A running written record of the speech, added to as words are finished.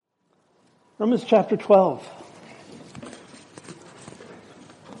Romans chapter 12.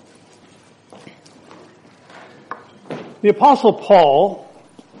 The Apostle Paul,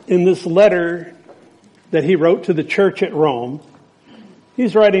 in this letter that he wrote to the church at Rome,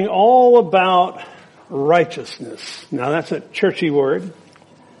 he's writing all about righteousness. Now that's a churchy word,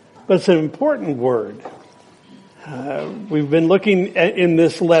 but it's an important word. We've been looking in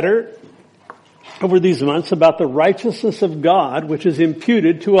this letter over these months about the righteousness of God, which is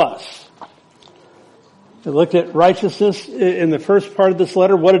imputed to us. We looked at righteousness in the first part of this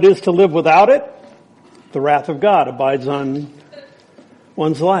letter, what it is to live without it. The wrath of God abides on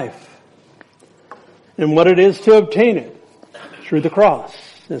one's life. And what it is to obtain it through the cross,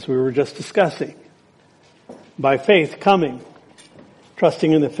 as we were just discussing. By faith coming,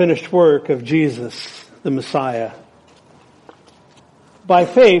 trusting in the finished work of Jesus, the Messiah. By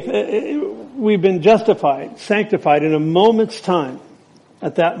faith, we've been justified, sanctified in a moment's time.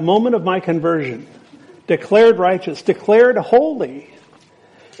 At that moment of my conversion, declared righteous, declared holy.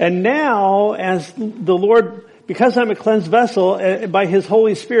 And now, as the Lord, because I'm a cleansed vessel, by His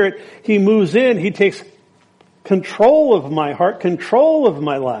Holy Spirit, He moves in, He takes control of my heart, control of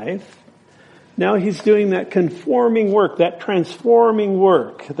my life. Now He's doing that conforming work, that transforming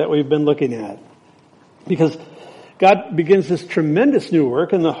work that we've been looking at. Because God begins this tremendous new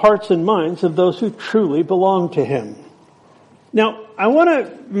work in the hearts and minds of those who truly belong to Him. Now, I want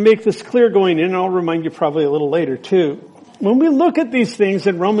to make this clear going in, and I'll remind you probably a little later too. When we look at these things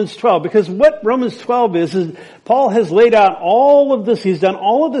in Romans 12, because what Romans 12 is Paul has laid out all of this, he's done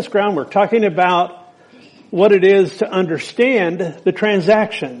all of this groundwork, talking about what it is to understand the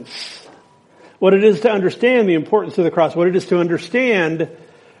transactions, what it is to understand the importance of the cross, what it is to understand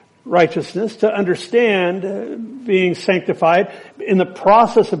righteousness, to understand being sanctified, in the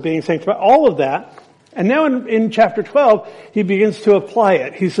process of being sanctified, all of that. And now in chapter 12, he begins to apply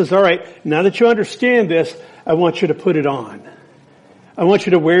it. He says, all right, now that you understand this, I want you to put it on. I want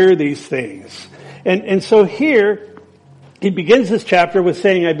you to wear these things. And so here, he begins this chapter with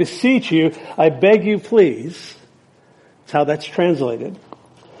saying, I beseech you, I beg you please. That's how that's translated.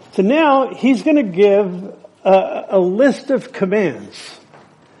 So now he's going to give a list of commands.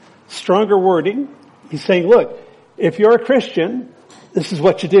 Stronger wording. He's saying, look, if you're a Christian, this is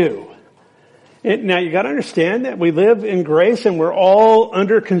what you do. And now you got to understand that we live in grace and we're all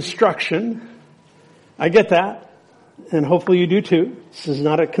under construction. I get that. And hopefully you do too. This is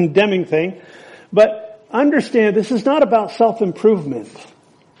not a condemning thing. But understand this is not about self-improvement.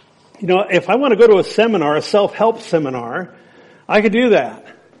 You know, if I want to go to a seminar, a self-help seminar, I could do that.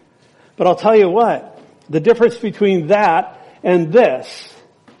 But I'll tell you what, the difference between that and this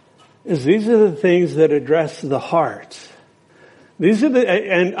is these are the things that address the heart.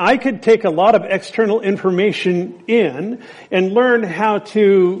 And I could take a lot of external information in and learn how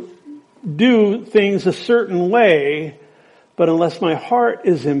to do things a certain way, but unless my heart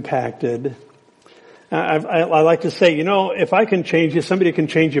is impacted, I like to say, you know, if I can change you, somebody can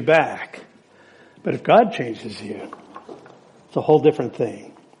change you back. But if God changes you, it's a whole different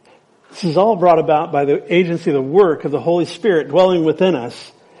thing. This is all brought about by the agency, the work of the Holy Spirit dwelling within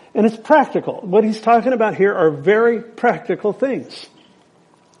us. And it's practical. What he's talking about here are very practical things.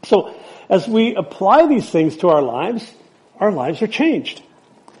 So, as we apply these things to our lives are changed.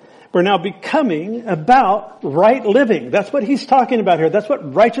 We're now becoming about right living. That's what he's talking about here. That's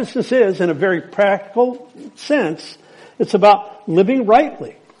what righteousness is in a very practical sense. It's about living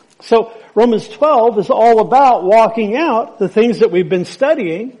rightly. So, Romans 12 is all about walking out the things that we've been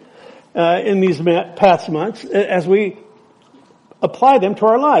studying in these past months as we apply them to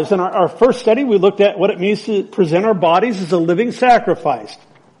our lives. In our first study, we looked at what it means to present our bodies as a living sacrifice.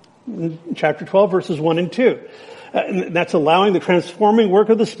 In chapter 12, verses 1 and 2. And that's allowing the transforming work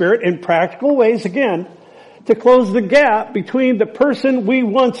of the Spirit in practical ways, again, to close the gap between the person we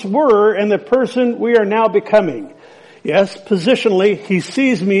once were and the person we are now becoming. Yes, positionally, He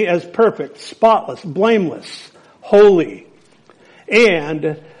sees me as perfect, spotless, blameless, holy.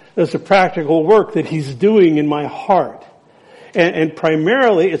 And there's a practical work that He's doing in my heart. And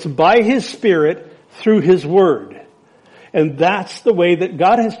primarily, it's by His Spirit through His Word. And that's the way that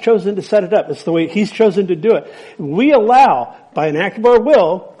God has chosen to set it up. It's the way He's chosen to do it. We allow, by an act of our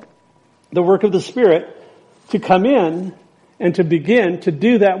will, the work of the Spirit to come in and to begin to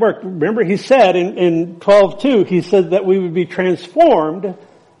do that work. Remember, He said in 12:2, He said that we would be transformed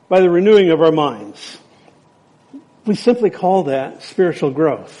by the renewing of our minds. We simply call that spiritual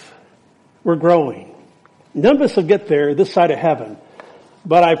growth. We're growing. None of us will get there this side of heaven.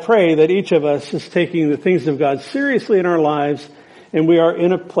 But I pray that each of us is taking the things of God seriously in our lives, and we are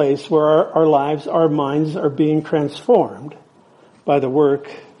in a place where our lives, our minds are being transformed by the work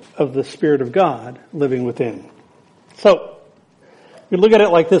of the Spirit of God living within. So, we look at it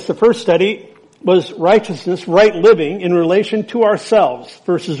like this. The first study was righteousness, right living in relation to ourselves,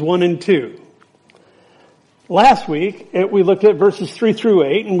 verses 1 and 2. Last week, we looked at verses 3 through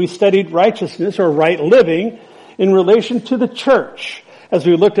 8, and we studied righteousness or right living in relation to the church, as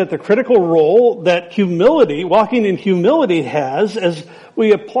we looked at the critical role that humility, walking in humility has as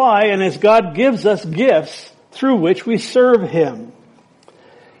we apply and as God gives us gifts through which we serve Him.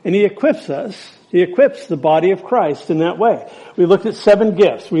 And He equips us. He equips the body of Christ in that way. We looked at 7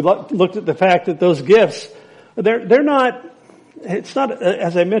 gifts. We looked at the fact that those gifts, they're not, it's not,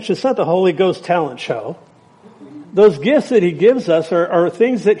 as I mentioned, it's not the Holy Ghost talent show. Those gifts that He gives us are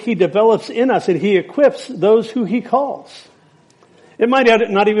things that He develops in us, and He equips those who He calls. It might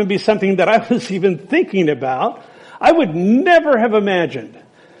not even be something that I was even thinking about. I would never have imagined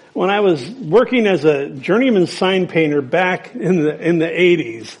when I was working as a journeyman sign painter back in the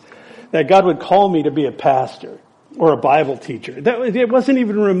 80s that God would call me to be a pastor or a Bible teacher. It wasn't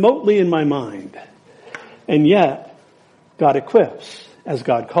even remotely in my mind. And yet, God equips as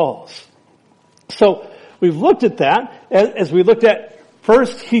God calls. So, we've looked at that. As we looked at,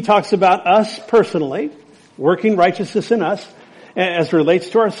 first, He talks about us personally, working righteousness in us, as relates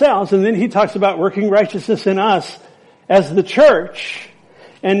to ourselves. And then He talks about working righteousness in us as the church.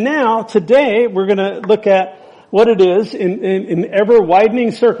 And now, today, we're going to look at what it is in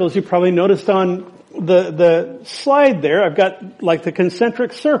ever-widening circles. You probably noticed on the slide there, I've got like the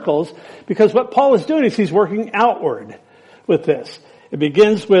concentric circles, because what Paul is doing is he's working outward with this. It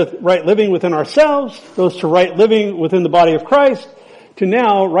begins with right living within ourselves, goes to right living within the body of Christ, to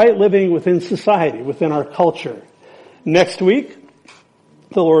now right living within society, within our culture. Next week,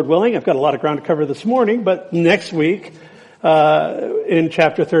 the Lord willing, I've got a lot of ground to cover this morning, but next week, in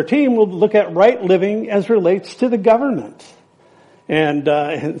chapter 13, we'll look at right living as relates to the government. And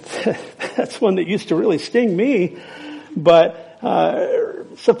that's one that used to really sting me. But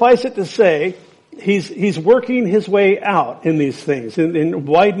suffice it to say, he's working his way out in these things, in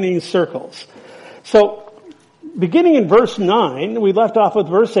widening circles. So, beginning in verse 9, we left off with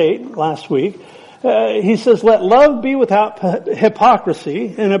verse 8 last week. He says, "Let love be without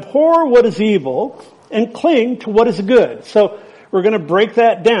hypocrisy, and abhor what is evil, and cling to what is good." So we're going to break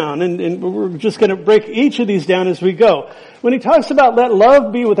that down, and we're just going to break each of these down as we go. When he talks about let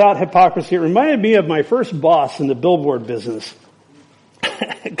love be without hypocrisy, it reminded me of my first boss in the billboard business,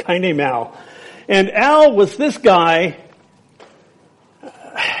 a guy named Al. And Al was this guy.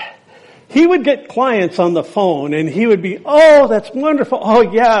 He would get clients on the phone, and he would be, "Oh, that's wonderful. Oh,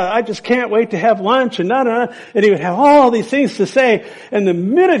 yeah, I just can't wait to have lunch," and and he would have all these things to say. And the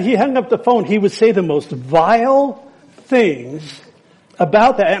minute he hung up the phone, he would say the most vile things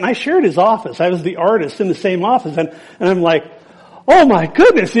about that. And I shared his office. I was the artist in the same office, and I'm like, oh my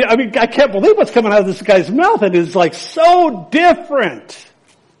goodness! I mean, I can't believe what's coming out of this guy's mouth. It is like so different.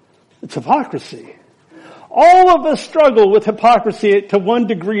 It's hypocrisy. All of us struggle with hypocrisy to one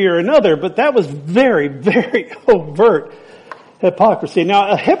degree or another, but that was very, very overt hypocrisy. Now,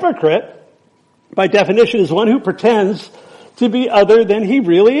 a hypocrite, by definition, is one who pretends to be other than he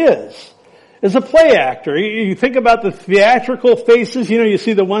really is. As a play actor, you think about the theatrical faces, you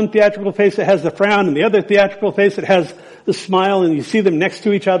see the one theatrical face that has the frown and the other theatrical face that has the smile, and you see them next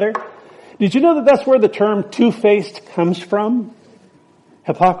to each other. Did you know that that's where the term two-faced comes from?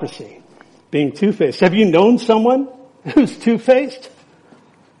 Hypocrisy. Being two-faced. Have you known someone who's two-faced?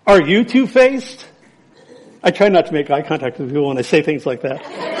 Are you two-faced? I try not to make eye contact with people when I say things like that.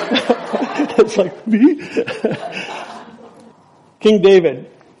 It's like me. King David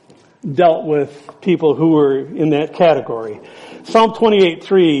dealt with people who were in that category. Psalm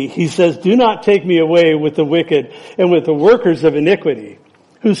 28:3, he says, "Do not take me away with the wicked and with the workers of iniquity,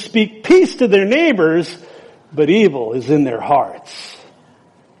 who speak peace to their neighbors, but evil is in their hearts."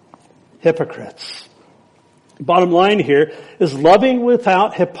 Hypocrites. Bottom line here is loving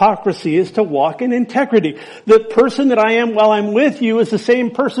without hypocrisy is to walk in integrity. The person that I am while I'm with you is the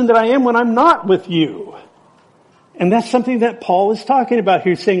same person that I am when I'm not with you. And that's something that Paul is talking about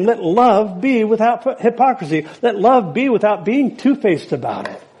here, saying let love be without hypocrisy. Let love be without being two-faced about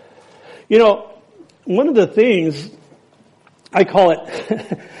it. One of the things, I call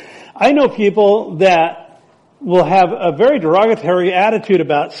it, I know people that will have a very derogatory attitude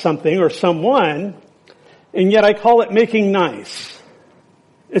about something or someone, and yet I call it making nice.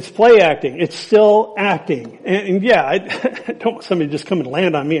 It's play acting. It's still acting. And yeah, I don't want somebody to just come and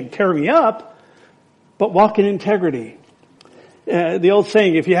land on me and tear me up, but walk in integrity. The old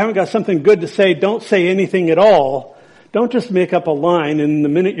saying, if you haven't got something good to say, don't say anything at all. Don't just make up a line, and the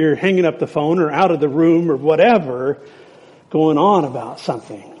minute you're hanging up the phone or out of the room or whatever, going on about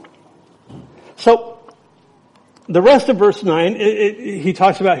something. So, the rest of verse 9, he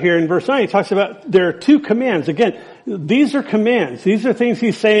talks about here in verse 9, he talks about there are two commands. Again, these are commands. These are things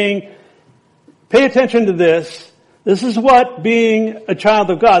he's saying, pay attention to this. This is what being a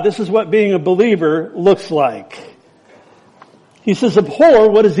child of God, this is what being a believer looks like. He says, abhor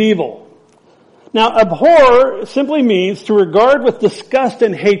what is evil. Now, abhor simply means to regard with disgust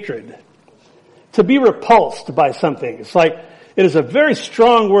and hatred. To be repulsed by something. It's like, it is a very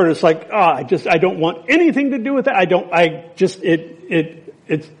strong word. It's like, I don't want anything to do with that.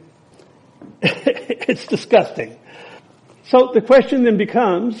 It's disgusting. So the question then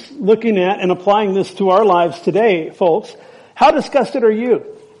becomes, looking at and applying this to our lives today, folks, how disgusted are you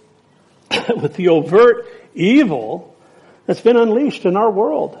with the overt evil that's been unleashed in our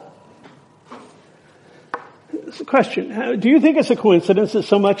world? It's a question. Do you think it's a coincidence that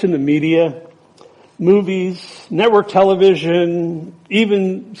so much in the media, movies, network television,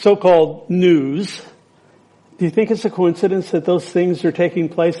 even so-called news, do you think it's a coincidence that those things are taking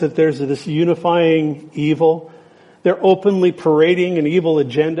place, that there's this unifying evil? They're openly parading an evil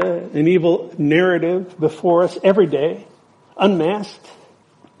agenda, an evil narrative before us every day, unmasked.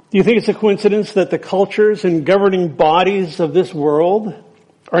 Do you think it's a coincidence that the cultures and governing bodies of this world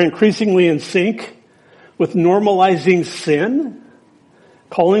are increasingly in sync with normalizing sin?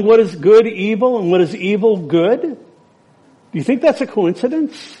 Calling what is good evil and what is evil good? Do you think that's a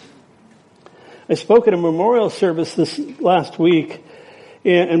coincidence? I spoke at a memorial service this last week,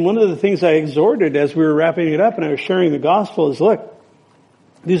 and one of the things I exhorted as we were wrapping it up and I was sharing the gospel is, look,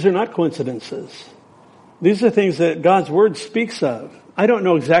 these are not coincidences. These are things that God's Word speaks of. I don't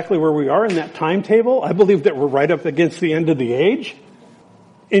know exactly where we are in that timetable. I believe that we're right up against the end of the age.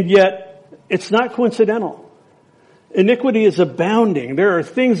 And yet, it's not coincidental. Iniquity is abounding. There are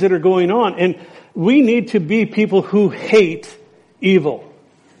things that are going on, and we need to be people who hate evil.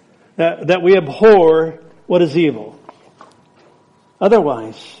 That we abhor what is evil.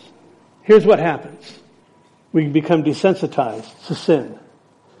 Otherwise, here's what happens. We become desensitized to sin.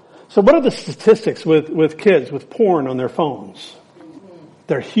 So what are the statistics with kids with porn on their phones?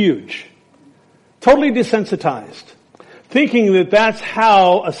 They're huge. Totally desensitized. Thinking that that's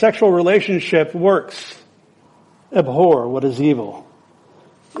how a sexual relationship works. Abhor what is evil.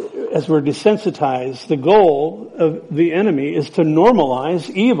 As we're desensitized, the goal of the enemy is to normalize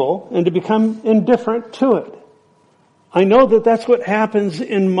evil and to become indifferent to it. I know that that's what happens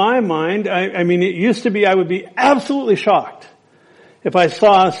in my mind. I mean, it used to be I would be absolutely shocked if I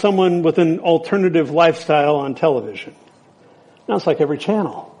saw someone with an alternative lifestyle on television. Now it's like every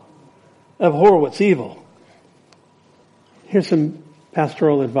channel. Abhor what's evil. Here's some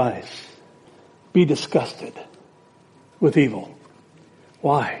pastoral advice. Be disgusted with evil.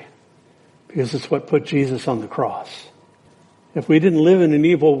 Why? Because it's what put Jesus on the cross. If we didn't live in an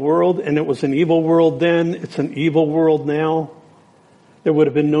evil world, and it was an evil world then, it's an evil world now, there would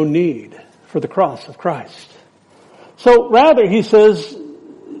have been no need for the cross of Christ. So rather, he says,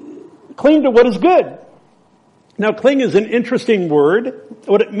 cling to what is good. Now, cling is an interesting word.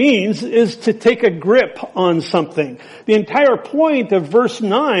 What it means is to take a grip on something. The entire point of verse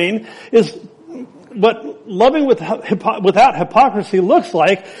 9 is what loving without hypocrisy looks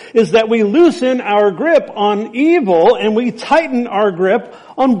like, is that we loosen our grip on evil and we tighten our grip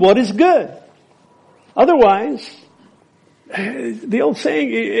on what is good. Otherwise, the old saying,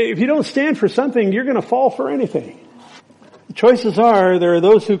 if you don't stand for something, you're going to fall for anything. The choices are, there are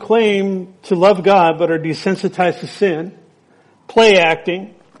those who claim to love God but are desensitized to sin, play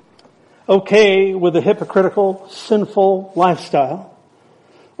acting, okay with a hypocritical, sinful lifestyle,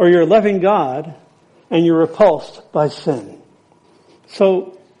 or you're loving God and you're repulsed by sin.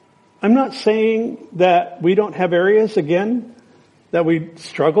 So, I'm not saying that we don't have areas, again, that we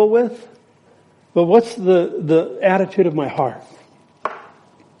struggle with, but what's the attitude of my heart?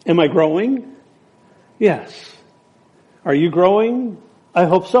 Am I growing? Yes. Are you growing? I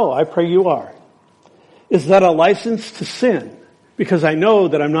hope so. I pray you are. Is that a license to sin? Because I know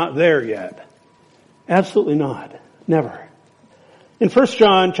that I'm not there yet. Absolutely not. Never. In 1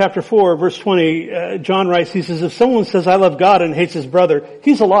 John chapter 4, verse 20, John writes, he says, if someone says, I love God and hates his brother,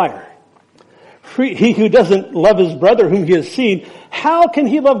 he's a liar. He who doesn't love his brother whom he has seen, how can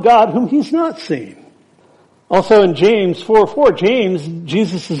he love God whom he's not seen? Also in James 4:4, James,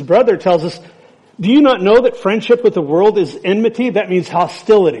 Jesus' brother, tells us, do you not know that friendship with the world is enmity? That means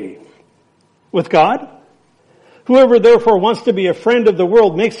hostility. With God? Whoever therefore wants to be a friend of the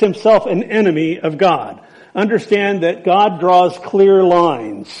world makes himself an enemy of God. Understand that God draws clear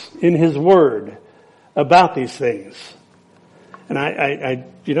lines in His Word about these things. And I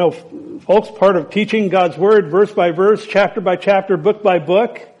folks, part of teaching God's Word verse by verse, chapter by chapter, book by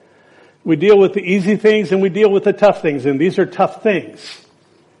book, We deal with the easy things and we deal with the tough things, and these are tough things.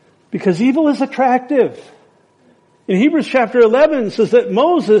 Because evil is attractive. In Hebrews chapter 11 it says that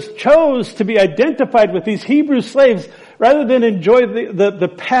Moses chose to be identified with these Hebrew slaves rather than enjoy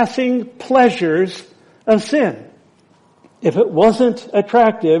the passing pleasures of sin. If it wasn't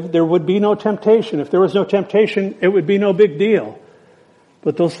attractive, there would be no temptation. If there was no temptation, it would be no big deal.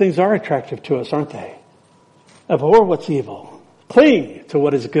 But those things are attractive to us, aren't they? Abhor what's evil. Cling to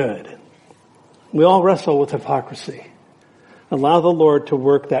what is good. We all wrestle with hypocrisy. Allow the Lord to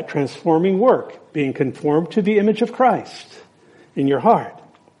work that transforming work, being conformed to the image of Christ in your heart.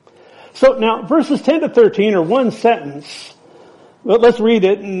 So now, verses 10 to 13 are one sentence. Well, let's read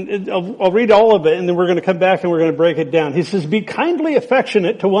it, and I'll read all of it, and then we're going to come back and we're going to break it down. He says, be kindly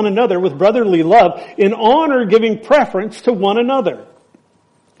affectionate to one another with brotherly love, in honor giving preference to one another,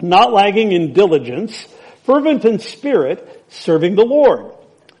 not lagging in diligence, fervent in spirit, serving the Lord,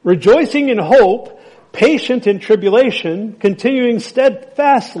 rejoicing in hope, patient in tribulation, continuing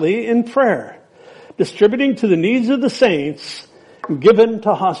steadfastly in prayer, distributing to the needs of the saints, given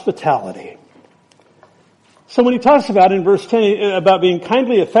to hospitality. So when he talks about in verse 10 about being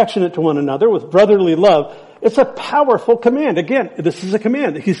kindly affectionate to one another with brotherly love, it's a powerful command. Again, this is a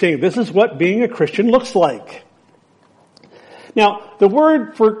command. He's saying this is what being a Christian looks like. Now, the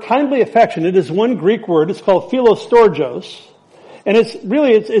word for kindly affectionate is one Greek word. It's called philostorgos. And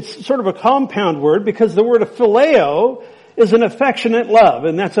it's sort of a compound word because the word phileo is an affectionate love.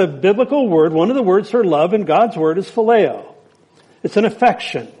 And that's a biblical word. One of the words for love in God's word is phileo. It's an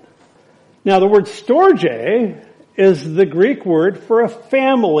affection. Now the word storge is the Greek word for a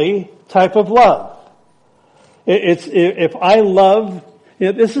family type of love. If I love,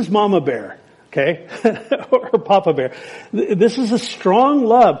 this is Mama Bear, okay? or Papa Bear. This is a strong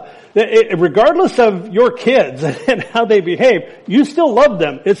love. Regardless of your kids and how they behave, you still love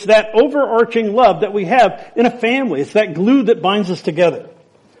them. It's that overarching love that we have in a family. It's that glue that binds us together.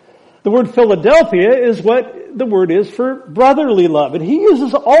 The word Philadelphia is what the word is for brotherly love. And he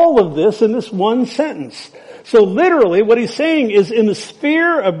uses all of this in this one sentence. So literally what he's saying is in the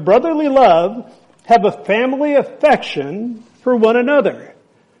sphere of brotherly love, have a family affection for one another.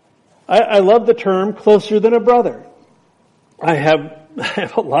 I love the term closer than a brother. I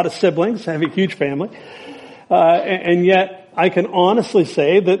have a lot of siblings. I have a huge family. And yet I can honestly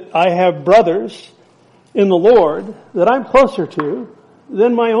say that I have brothers in the Lord that I'm closer to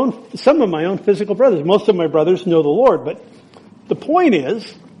than some of my own physical brothers. Most of my brothers know the Lord, but the point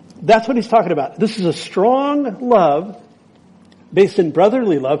is, that's what he's talking about. This is a strong love based in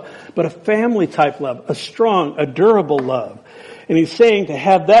brotherly love, but a family type love, a strong, a durable love. And he's saying to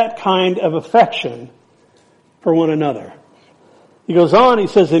have that kind of affection for one another. He goes on, he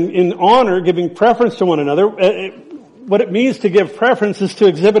says, in honor, giving preference to one another. What it means to give preference is to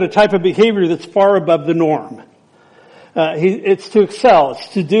exhibit a type of behavior that's far above the norm. It's to excel. It's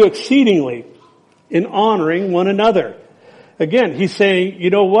to do exceedingly in honoring one another. Again, he's saying, you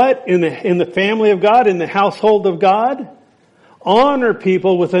know what? In the family of God, in the household of God, honor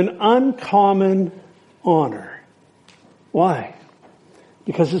people with an uncommon honor. Why?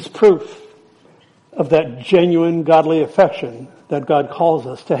 Because it's proof of that genuine godly affection that God calls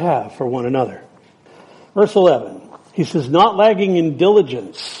us to have for one another. Verse 11, he says, not lagging in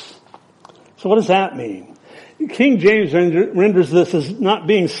diligence. So what does that mean? King James renders this as not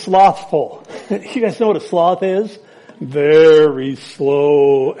being slothful. You guys know what a sloth is? Very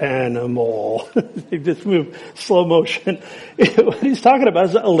slow animal. They just move slow motion. What he's talking about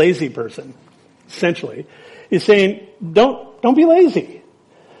is a lazy person, essentially. He's saying, don't be lazy.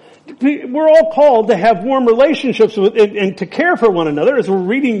 We're all called to have warm relationships with and to care for one another, as we're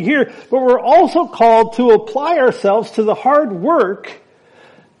reading here, but we're also called to apply ourselves to the hard work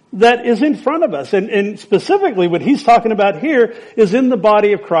that is in front of us. And specifically what he's talking about here is in the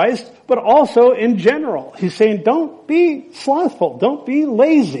body of Christ, but also in general. He's saying, don't be slothful. Don't be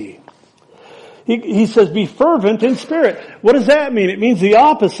lazy. He says, be fervent in spirit. What does that mean? It means the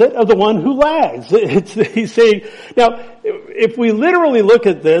opposite of the one who lags. He's saying, now, if we literally look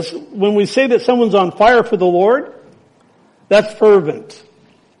at this, when we say that someone's on fire for the Lord, that's fervent.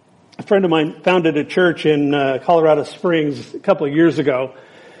 A friend of mine founded a church in Colorado Springs a couple of years ago.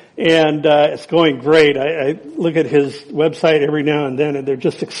 And it's going great. I look at his website every now and then, and they're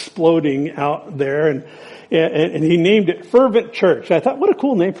just exploding out there. And he named it Fervent Church. I thought, what a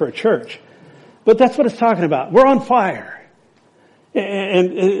cool name for a church. But that's what it's talking about. We're on fire.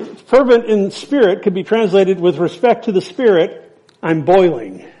 And fervent in spirit could be translated with respect to the Spirit, I'm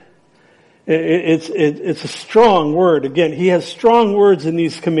boiling. It's a strong word. Again, he has strong words in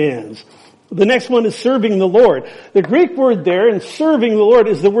these commands. The next one is serving the Lord. The Greek word there in serving the Lord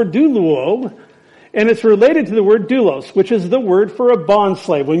is the word douleuo, and it's related to the word doulos, which is the word for a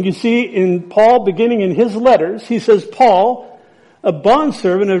bondslave. When you see in Paul beginning in his letters, he says, Paul, a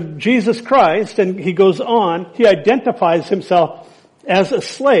bondservant of Jesus Christ, and he goes on, he identifies himself as a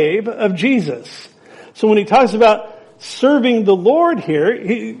slave of Jesus. So when he talks about serving the Lord here,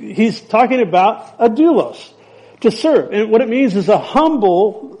 he's talking about a doulos, to serve. And what it means is a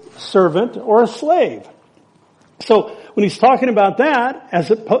humble servant or a slave. So when he's talking about that, as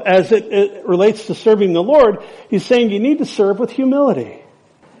it relates to serving the Lord, he's saying you need to serve with humility.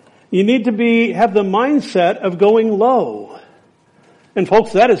 You need to have the mindset of going low. And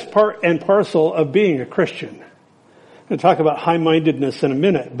folks, that is part and parcel of being a Christian. I'm going to talk about high-mindedness in a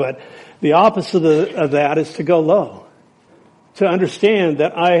minute, but the opposite of that is to go low. To understand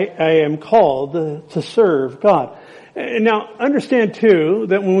that I am called to serve God. And now, understand too,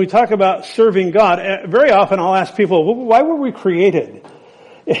 that when we talk about serving God, very often I'll ask people, well, why were we created?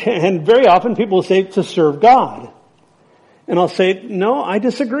 And very often people will say, to serve God. And I'll say, no, I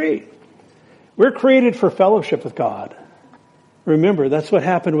disagree. We're created for fellowship with God. Remember, that's what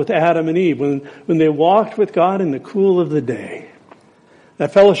happened with Adam and Eve when they walked with God in the cool of the day.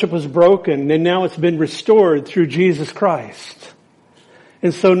 That fellowship was broken, and now it's been restored through Jesus Christ.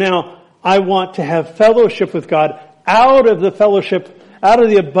 And so now I want to have fellowship with God. Out of the fellowship, out of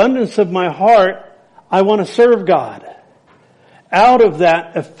the abundance of my heart, I want to serve God. Out of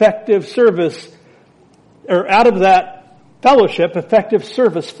that effective service, or out of that fellowship, effective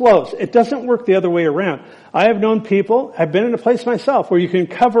service flows. It doesn't work the other way around. I have known people, I've been in a place myself where you can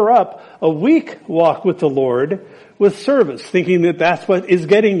cover up a weak walk with the Lord with service, thinking that that's what is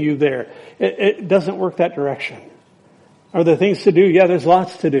getting you there. It doesn't work that direction. Are there things to do? Yeah, there's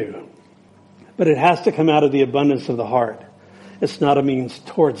lots to do. But it has to come out of the abundance of the heart. It's not a means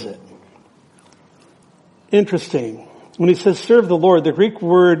towards it. Interesting. When he says serve the Lord, the Greek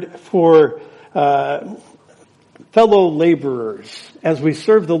word for fellow laborers, as we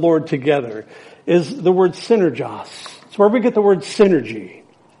serve the Lord together, is the word synergos. It's where we get the word synergy.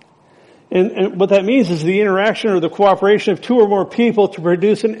 And what that means is the interaction or the cooperation of two or more people to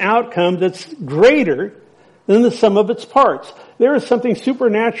produce an outcome that's greater than the sum of its parts. There is something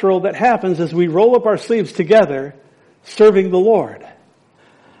supernatural that happens as we roll up our sleeves together, serving the Lord.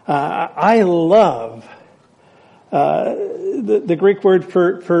 I love the Greek word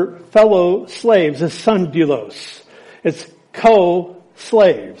for fellow slaves is sundoulos. It's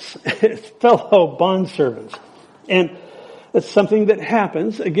co-slaves. It's fellow bondservants. And it's something that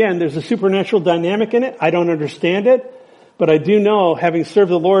happens. Again, there's a supernatural dynamic in it. I don't understand it, but I do know, having served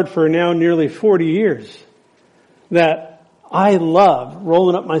the Lord for now nearly 40 years, that I love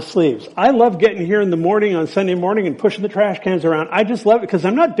rolling up my sleeves. I love getting here in the morning on Sunday morning and pushing the trash cans around. I just love it because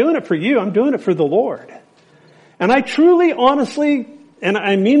I'm not doing it for you. I'm doing it for the Lord. And I truly, honestly, and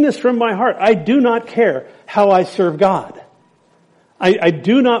I mean this from my heart, I do not care how I serve God. I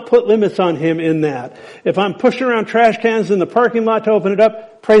do not put limits on Him in that. If I'm pushing around trash cans in the parking lot to open it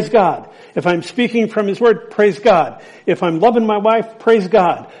up, praise God. If I'm speaking from His Word, praise God. If I'm loving my wife, praise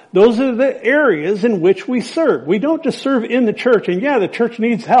God. Those are the areas in which we serve. We don't just serve in the church. And yeah, the church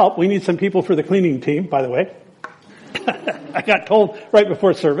needs help. We need some people for the cleaning team, by the way. I got told right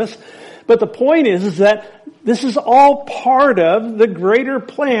before service. But the point is that this is all part of the greater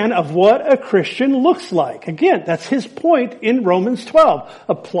plan of what a Christian looks like. Again, that's his point in Romans 12.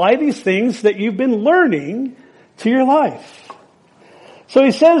 Apply these things that you've been learning to your life. So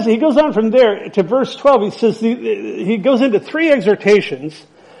he goes on from there to verse 12. He says, he goes into three exhortations,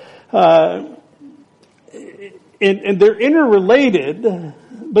 and they're interrelated,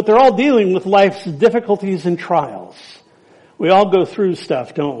 but they're all dealing with life's difficulties and trials. We all go through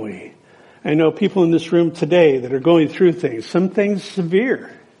stuff, don't we? I know people in this room today that are going through things, some things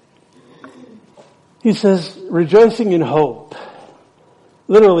severe. He says, rejoicing in hope.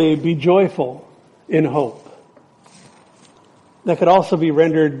 Literally, be joyful in hope. That could also be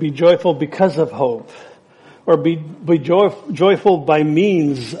rendered, be joyful because of hope. Or be joyful by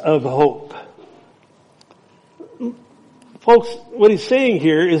means of hope. Folks, what he's saying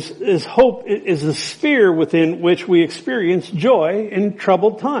here is hope is the sphere within which we experience joy in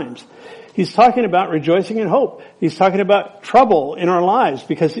troubled times. He's talking about rejoicing in hope. He's talking about trouble in our lives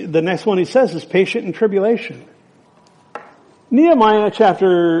because the next one he says is patient in tribulation. Nehemiah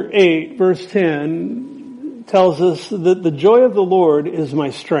chapter 8 verse 10 tells us that the joy of the Lord is my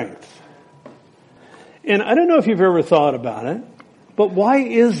strength. And I don't know if you've ever thought about it, but why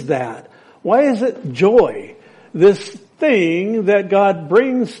is that? Why is it joy? This thing that God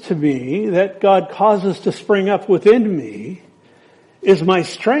brings to me, that God causes to spring up within me, is my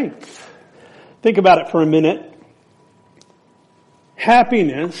strength. Think about it for a minute.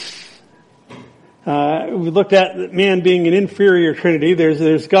 Happiness, we looked at man being an inferior trinity.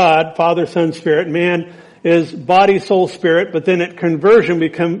 There's God, Father, Son, Spirit. Man is body, soul, spirit, but then at conversion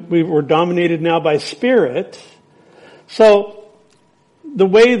we were dominated now by spirit. So the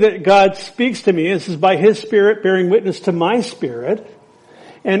way that God speaks to me is by His Spirit bearing witness to my spirit.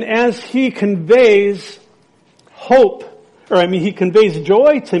 And as He conveys He conveys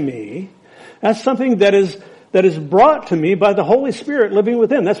joy to me, that's something that is brought to me by the Holy Spirit living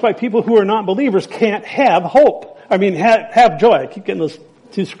within. That's why people who are not believers can't have hope. Have joy. I keep getting those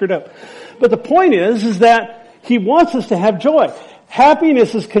two screwed up. But the point is that He wants us to have joy.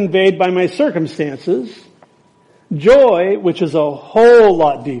 Happiness is conveyed by my circumstances. Joy, which is a whole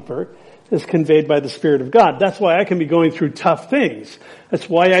lot deeper, is conveyed by the Spirit of God. That's why I can be going through tough things. That's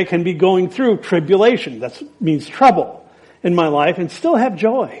why I can be going through tribulation. That means trouble in my life and still have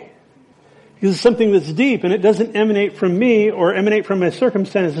joy. Because it's something that's deep and it doesn't emanate from me or emanate from my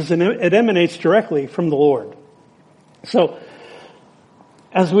circumstances, and it emanates directly from the Lord. So,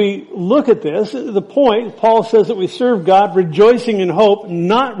 as we look at this, the point, Paul says that we serve God rejoicing in hope,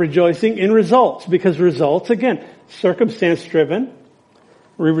 not rejoicing in results. Because results, again, circumstance driven.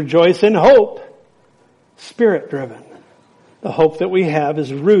 We rejoice in hope, Spirit driven. The hope that we have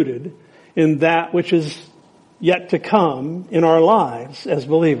is rooted in that which is yet to come in our lives as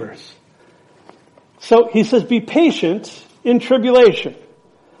believers. So he says, be patient in tribulation.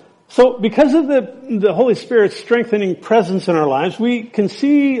 So because of the Holy Spirit's strengthening presence in our lives, we can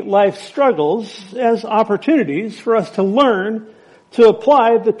see life's struggles as opportunities for us to learn to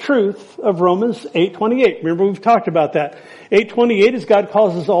apply the truth of Romans 8:28. Remember, we've talked about that. 8:28 is God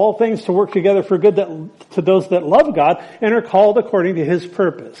causes all things to work together for good to those that love God and are called according to His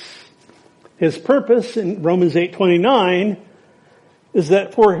purpose. His purpose in Romans 8:29 is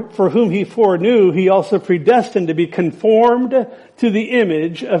that for whom He foreknew, He also predestined to be conformed to the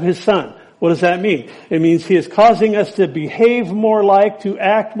image of His Son. What does that mean? It means He is causing us to behave more like, to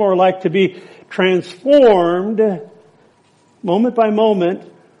act more like, to be transformed moment by moment,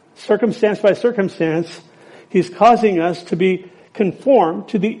 circumstance by circumstance. He's causing us to be conformed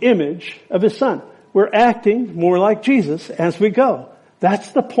to the image of His Son. We're acting more like Jesus as we go.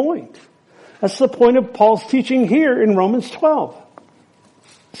 That's the point. That's the point of Paul's teaching here in Romans 12.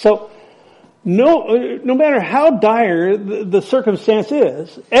 So, no matter how dire the circumstance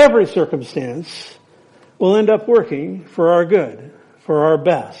is, every circumstance will end up working for our good, for our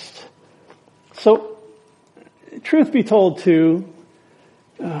best. So, truth be told too,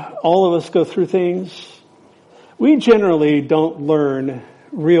 all of us go through things. We generally don't learn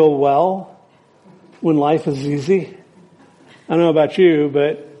real well when life is easy. I don't know about you,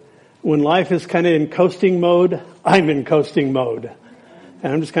 but when life is kind of in coasting mode, I'm in coasting mode.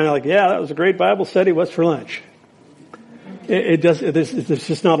 And I'm just kind of like, yeah, that was a great Bible study. What's for lunch? There's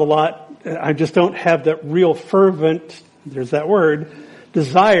just not a lot. I just don't have that real fervent, there's that word,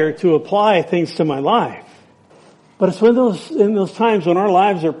 desire to apply things to my life. But it's in those times when our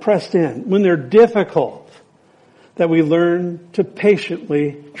lives are pressed in, when they're difficult, that we learn to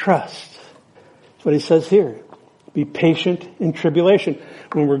patiently trust. That's what he says here. Be patient in tribulation.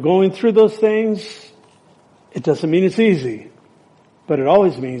 When we're going through those things, it doesn't mean it's easy. But it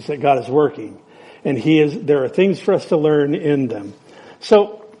always means that God is working. And there are things for us to learn in them.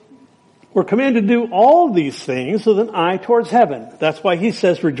 So, we're commanded to do all these things with an eye towards heaven. That's why he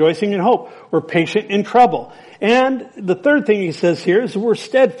says rejoicing in hope. We're patient in trouble. And the third thing he says here is we're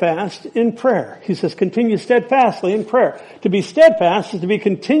steadfast in prayer. He says continue steadfastly in prayer. To be steadfast is to be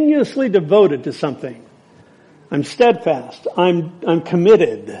continuously devoted to something. I'm steadfast. I'm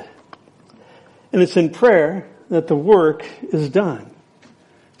committed. And it's in prayer that the work is done.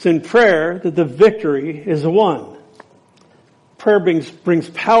 It's in prayer that the victory is won. Prayer brings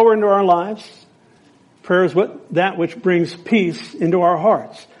power into our lives. Prayer is that which brings peace into our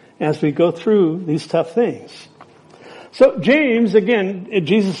hearts as we go through these tough things. So James, again,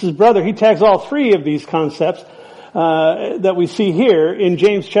 Jesus' brother, he tags all three of these concepts that we see here in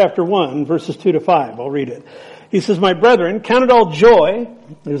James chapter 1, verses 2 to 5. I'll read it. He says, my brethren, count it all joy.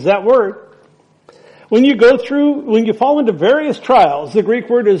 There's that word. When you fall into various trials, the Greek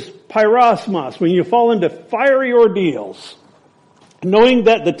word is pyrosmos, when you fall into fiery ordeals, knowing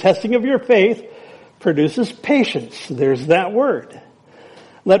that the testing of your faith produces patience. There's that word.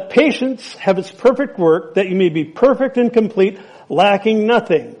 Let patience have its perfect work, that you may be perfect and complete, lacking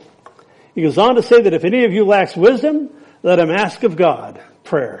nothing. He goes on to say that if any of you lacks wisdom, let him ask of God,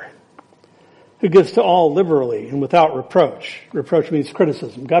 prayer, who gives to all liberally and without reproach. Reproach means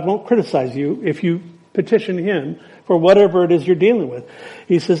criticism. God won't criticize you if you Petition Him for whatever it is you're dealing with.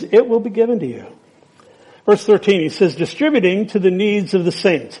 He says, it will be given to you. Verse 13, he says, distributing to the needs of the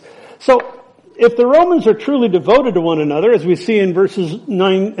saints. So, if the Romans are truly devoted to one another, as we see in verses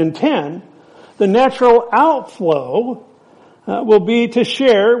 9 and 10, the natural outflow will be to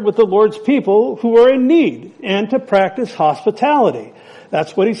share with the Lord's people who are in need and to practice hospitality.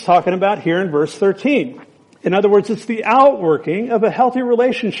 That's what he's talking about here in verse 13. In other words, it's the outworking of a healthy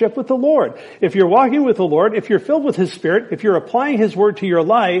relationship with the Lord. If you're walking with the Lord, if you're filled with His Spirit, if you're applying His Word to your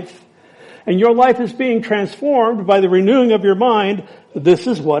life, and your life is being transformed by the renewing of your mind, this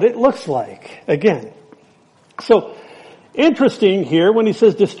is what it looks like. Again. So, interesting here, when he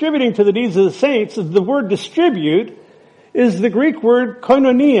says distributing to the needs of the saints, the word distribute is the Greek word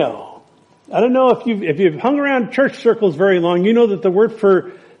koinonio. I don't know if you've hung around church circles very long, you know that the word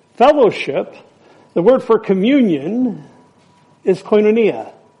for fellowship, the word for communion, is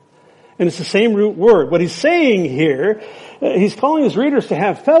koinonia. And it's the same root word. What he's saying here, he's calling his readers to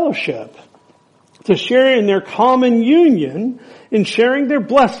have fellowship, to share in their common union in sharing their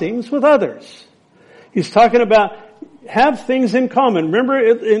blessings with others. He's talking about have things in common. Remember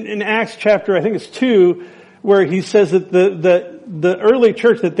in Acts chapter, I think it's 2, where he says that the early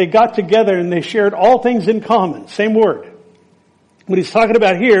church, that they got together and they shared all things in common. Same word. What he's talking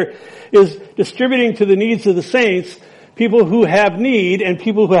about here is distributing to the needs of the saints, people who have need and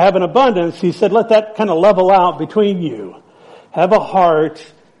people who have an abundance. He said, let that kind of level out between you. Have a heart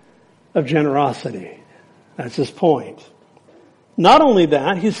of generosity. That's his point. Not only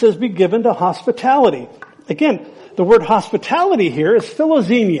that, he says be given to hospitality. Again, the word hospitality here is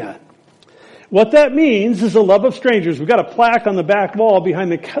philoxenia. What that means is the love of strangers. We've got a plaque on the back wall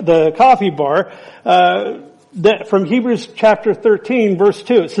behind the coffee bar that from Hebrews chapter 13, verse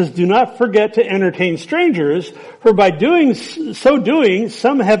 2. It says, do not forget to entertain strangers, for by doing,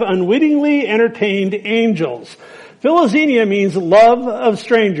 some have unwittingly entertained angels. Philoxenia means love of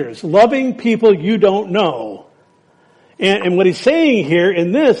strangers, loving people you don't know. And what he's saying here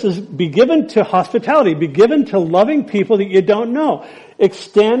in this is be given to hospitality, be given to loving people that you don't know.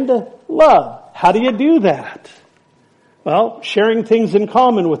 Extend love. How do you do that? Well, sharing things in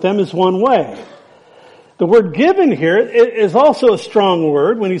common with them is one way. The word given here is also a strong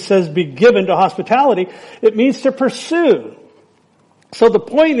word. When he says be given to hospitality, it means to pursue. So the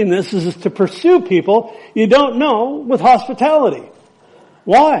point in this is to pursue people you don't know with hospitality.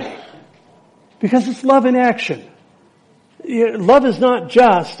 Why? Because it's love in action. Love is not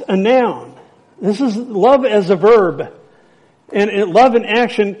just a noun. This is love as a verb. And love in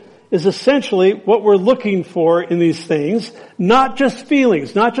action is essentially what we're looking for in these things. Not just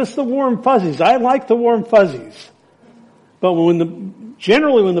feelings, not just the warm fuzzies. I like the warm fuzzies. But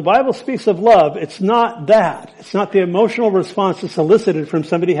generally when the Bible speaks of love, it's not that. It's not the emotional response that's elicited from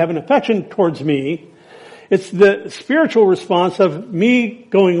somebody having affection towards me. It's the spiritual response of me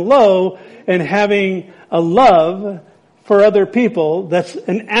going low and having a love for other people that's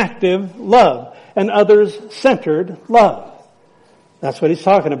an active love, an others-centered love. That's what he's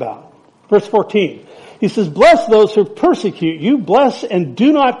talking about. Verse 14. He says, bless those who persecute you, bless and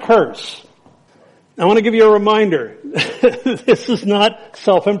do not curse. I want to give you a reminder. This is not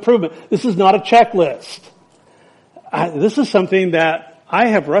self-improvement. This is not a checklist. This is something that I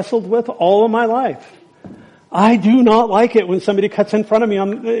have wrestled with all of my life. I do not like it when somebody cuts in front of me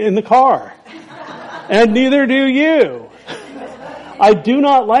in the car. And neither do you. I do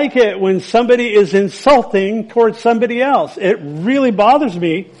not like it when somebody is insulting towards somebody else. It really bothers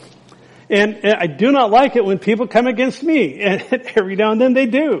me. And I do not like it when people come against me. And every now and then they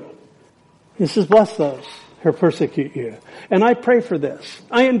do. He says, bless those who persecute you. And I pray for this.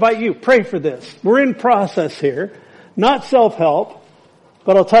 I invite you, pray for this. We're in process here. Not self-help.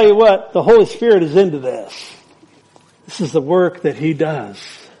 But I'll tell you what, the Holy Spirit is into this. This is the work that He does.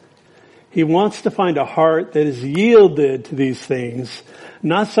 He wants to find a heart that is yielded to these things,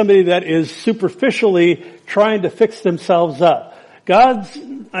 not somebody that is superficially trying to fix themselves up. God's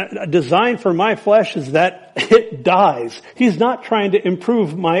design for my flesh is that it dies. He's not trying to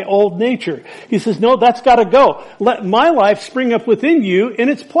improve my old nature. He says, no, that's got to go. Let my life spring up within you in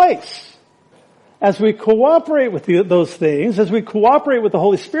its place. As we cooperate with those things, as we cooperate with the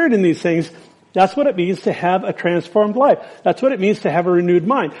Holy Spirit in these things, that's what it means to have a transformed life. That's what it means to have a renewed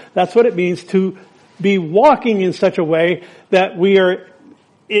mind. That's what it means to be walking in such a way that we are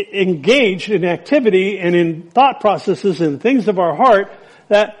engaged in activity and in thought processes and things of our heart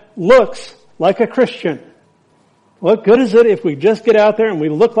that looks like a Christian. What good is it if we just get out there and we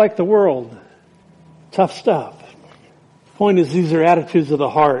look like the world? Tough stuff. Point is, these are attitudes of the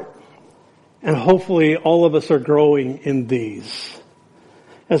heart. And hopefully all of us are growing in these.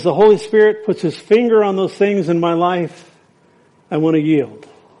 As the Holy Spirit puts His finger on those things in my life, I want to yield.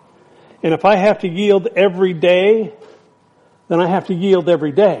 And if I have to yield every day, then I have to yield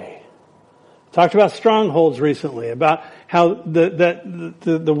every day. Talked about strongholds recently, about how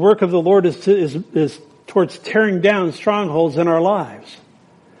the work of the Lord is towards tearing down strongholds in our lives.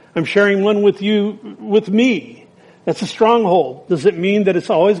 I'm sharing one with you, with me. That's a stronghold. Does it mean that it's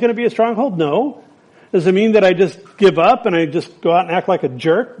always going to be a stronghold? No. Does it mean that I just give up and I just go out and act like a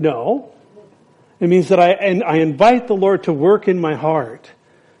jerk? No. It means that I invite the Lord to work in my heart.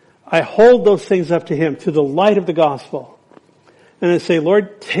 I hold those things up to Him, to the light of the gospel. And I say,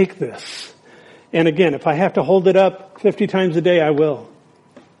 Lord, take this. And again, if I have to hold it up 50 times a day, I will.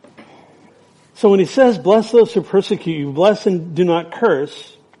 So when He says, bless those who persecute you, bless and do not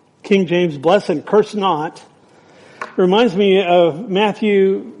curse, King James, bless and curse not, reminds me of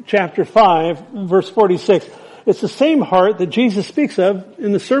Matthew chapter 5, verse 46. It's the same heart that Jesus speaks of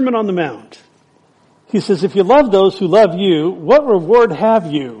in the Sermon on the Mount. He says, if you love those who love you, what reward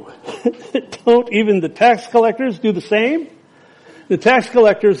have you? Don't even the tax collectors do the same? The tax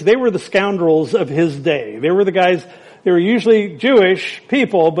collectors, they were the scoundrels of His day. They were the guys, they were usually Jewish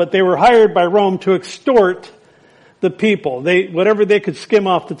people, but they were hired by Rome to extort the people. Whatever they could skim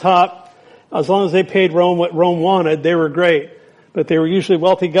off the top, as long as they paid Rome what Rome wanted, they were great. But they were usually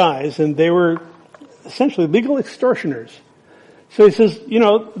wealthy guys, and they were essentially legal extortioners. So He says,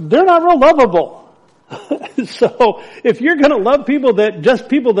 they're not real lovable. So if you're going to love people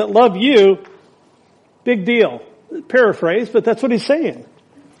that love you, big deal. Paraphrase, but that's what He's saying.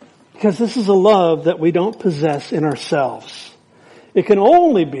 Because this is a love that we don't possess in ourselves. It can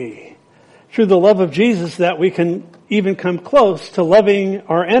only be through the love of Jesus that we can even come close to loving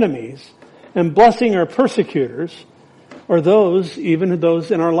our enemies and blessing our persecutors, or those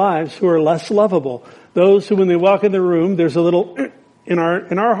in our lives who are less lovable. Those who, when they walk in the room, there's a little in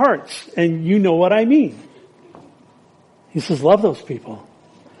our hearts, and you know what I mean. He says, love those people.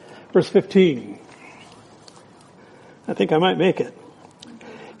 Verse 15. I think I might make it.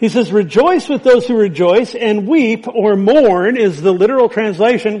 He says, rejoice with those who rejoice, and weep or mourn is the literal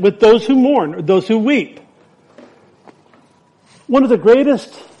translation, with those who mourn, or those who weep. One of the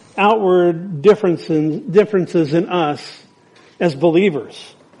greatest outward differences in us as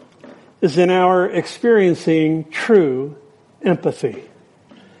believers is in our experiencing true empathy.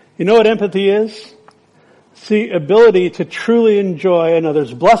 You know what empathy is? It's the ability to truly enjoy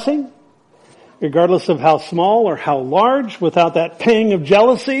another's blessing, regardless of how small or how large, without that pang of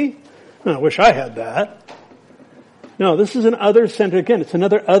jealousy. I wish I had that. No, this is an other-centered, again, it's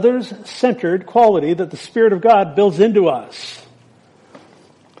another others-centered quality that the Spirit of God builds into us.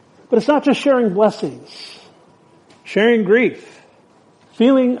 But it's not just sharing blessings, sharing grief,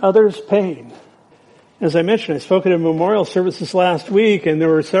 feeling others' pain. As I mentioned, I spoke at a memorial service this last week, and there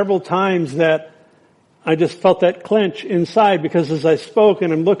were several times that I just felt that clench inside, because as I spoke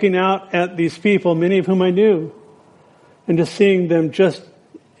and I'm looking out at these people, many of whom I knew, and just seeing them just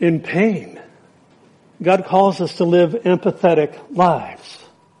in pain. God calls us to live empathetic lives.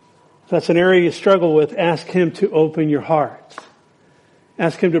 If that's an area you struggle with, ask Him to open your heart.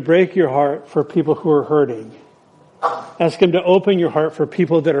 Ask Him to break your heart for people who are hurting. Ask Him to open your heart for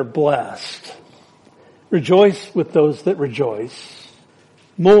people that are blessed. Rejoice with those that rejoice.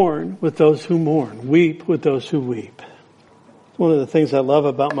 Mourn with those who mourn. Weep with those who weep. One of the things I love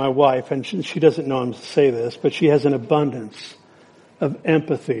about my wife, and she doesn't know I'm to say this, but she has an abundance of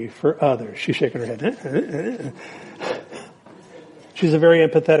empathy for others. She's shaking her head. She's a very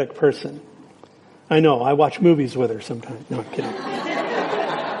empathetic person. I know. I watch movies with her sometimes. No, I'm kidding.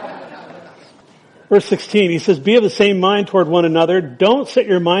 Verse 16, he says, be of the same mind toward one another. Don't set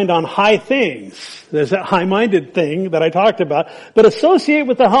your mind on high things. There's that high-minded thing that I talked about. But associate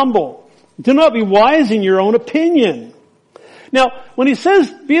with the humble. Do not be wise in your own opinion. Now, when he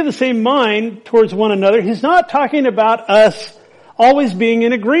says be of the same mind towards one another, he's not talking about us always being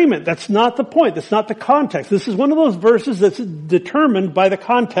in agreement. That's not the point. That's not the context. This is one of those verses that's determined by the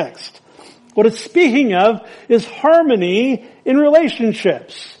context. What it's speaking of is harmony in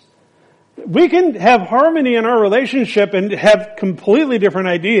relationships. We can have harmony in our relationship and have completely different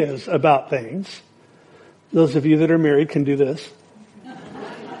ideas about things. Those of you that are married can do this.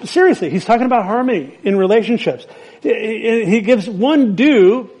 Seriously, he's talking about harmony in relationships. He gives one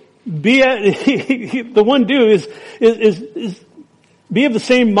do, the one do is be of the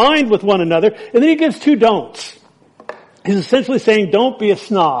same mind with one another, and then he gives two don'ts. He's essentially saying don't be a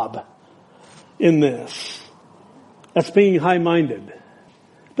snob in this. That's being high-minded.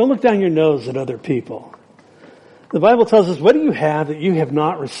 Don't look down your nose at other people. The Bible tells us, what do you have that you have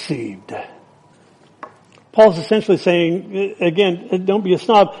not received? Paul's essentially saying, again, don't be a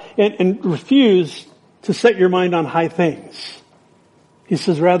snob and refuse to set your mind on high things. He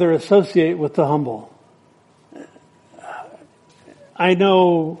says, rather associate with the humble. I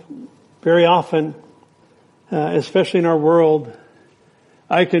know very often, especially in our world,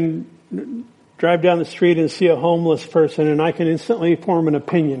 I can drive down the street and see a homeless person and I can instantly form an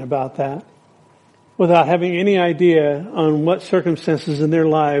opinion about that without having any idea on what circumstances in their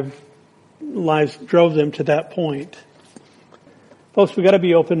lives drove them to that point. Folks, we got to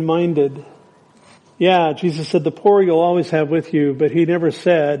be open-minded. Yeah, Jesus said the poor you'll always have with you, but he never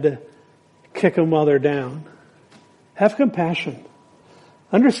said kick them while they're down. Have compassion.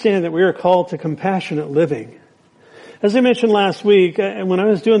 Understand that we are called to compassionate living. As I mentioned last week, when I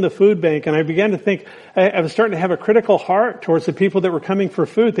was doing the food bank and I began to think, I was starting to have a critical heart towards the people that were coming for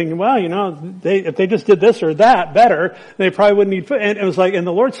food, thinking, well, if they just did this or that better, they probably wouldn't need food. And it was like, and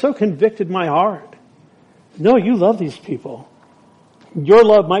the Lord so convicted my heart. No, you love these people. Your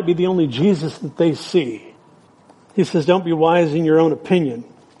love might be the only Jesus that they see. He says, don't be wise in your own opinion.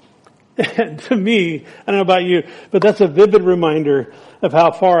 And to me, I don't know about you, but that's a vivid reminder of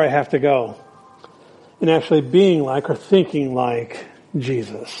how far I have to go in actually being like or thinking like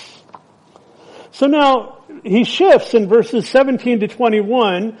Jesus. So now he shifts in verses 17 to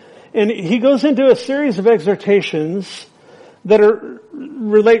 21 and he goes into a series of exhortations that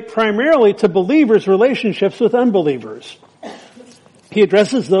relate primarily to believers' relationships with unbelievers. He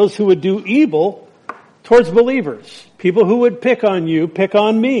addresses those who would do evil towards believers. People who would pick on you, pick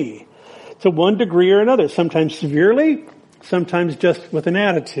on me to one degree or another, sometimes severely, sometimes just with an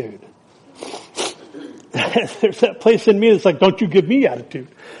attitude. There's that place in me that's like, don't you give me attitude.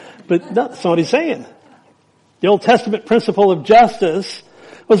 But that's not what he's saying. The Old Testament principle of justice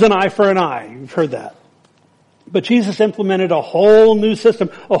was an eye for an eye. You've heard that. But Jesus implemented a whole new system,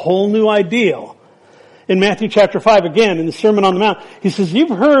 a whole new ideal. In Matthew chapter 5, again, in the Sermon on the Mount, he says, you've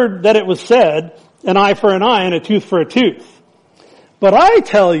heard that it was said, an eye for an eye and a tooth for a tooth. But I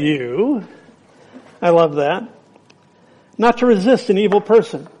tell you, I love that, not to resist an evil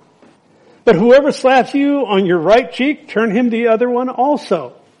person. But whoever slaps you on your right cheek, turn him the other one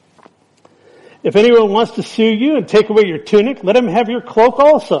also. If anyone wants to sue you and take away your tunic, let him have your cloak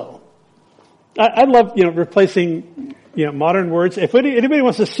also. I love, replacing, modern words. If anybody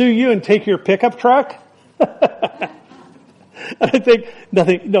wants to sue you and take your pickup truck, I think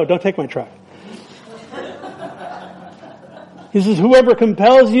nothing, no, don't take my truck. He says, whoever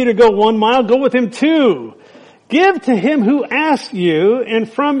compels you to go 1 mile, go with him 2. Give to him who asks you, and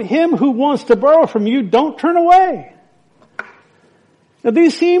from him who wants to borrow from you, don't turn away. Now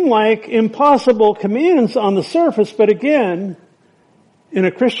these seem like impossible commands on the surface, but again, in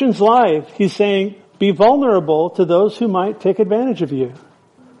a Christian's life, he's saying, be vulnerable to those who might take advantage of you.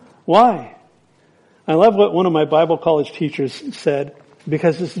 Why? I love what one of my Bible college teachers said,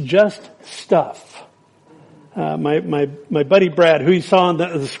 because it's just stuff. My buddy Brad, who you saw on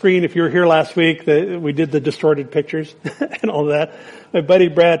the screen if you were here last week, we did the distorted pictures and all that. My buddy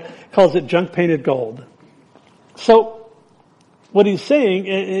Brad calls it junk painted gold. So what he's saying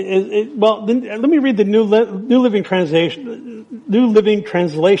is let me read the New Living Translation,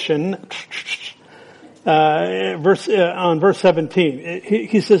 verse 17.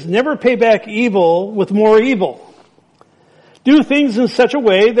 He says, never pay back evil with more evil. Do things in such a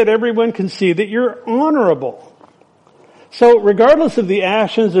way that everyone can see that you're honorable. So regardless of the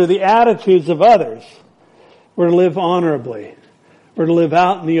actions or the attitudes of others, we're to live honorably. We're to live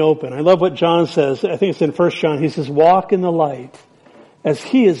out in the open. I love what John says. I think it's in 1 John. He says, walk in the light as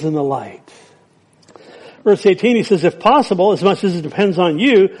he is in the light. Verse 18, he says, if possible, as much as it depends on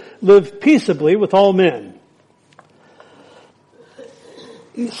you, live peaceably with all men.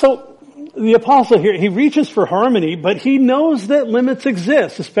 So, the apostle here, he reaches for harmony, but he knows that limits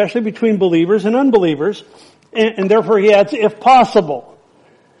exist, especially between believers and unbelievers, and therefore he adds, if possible.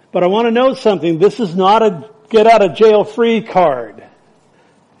 But I want to note something. This is not a get out of jail free card.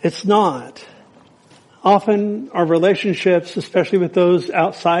 It's not. Often our relationships, especially with those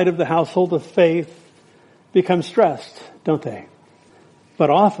outside of the household of faith, become stressed, don't they? But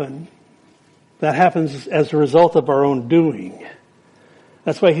often that happens as a result of our own doing.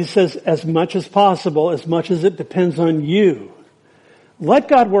 That's why he says, as much as possible, as much as it depends on you, let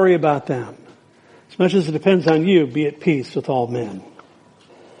God worry about them. As much as it depends on you, be at peace with all men.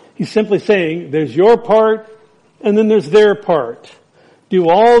 He's simply saying, there's your part, and then there's their part. Do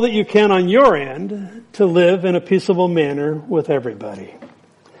all that you can on your end to live in a peaceable manner with everybody.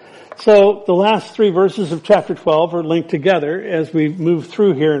 So the last 3 verses of chapter 12 are linked together as we move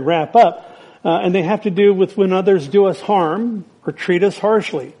through here and wrap up. And they have to do with when others do us harm or treat us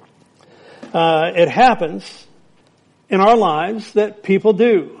harshly. It happens in our lives that people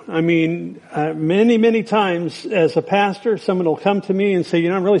do. I mean, many, many times as a pastor, someone will come to me and say,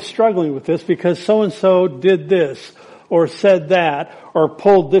 I'm really struggling with this because so-and-so did this or said that or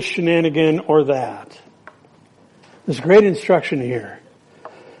pulled this shenanigan or that. There's great instruction here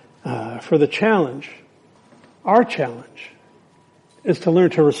for the challenge. Our challenge is to learn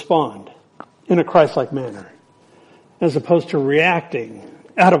to respond in a Christ-like manner as opposed to reacting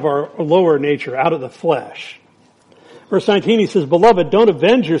out of our lower nature, out of the flesh. Verse 19, he says, Beloved, don't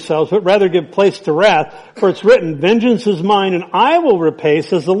avenge yourselves, but rather give place to wrath, for it's written, Vengeance is mine, and I will repay,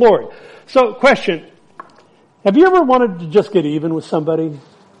 says the Lord. So, question, have you ever wanted to just get even with somebody?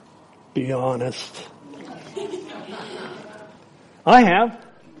 Be honest. I have.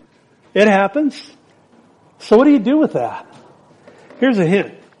 It happens. So what do you do with that? Here's a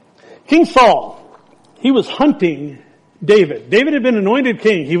hint. King Saul, he was hunting David. David had been anointed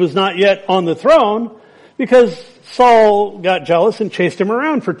king. He was not yet on the throne because Saul got jealous and chased him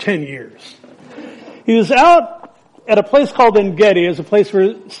around for 10 years. He was out at a place called En-Gedi, is a place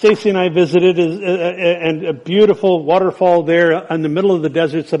where Stacy and I visited, and a beautiful waterfall there in the middle of the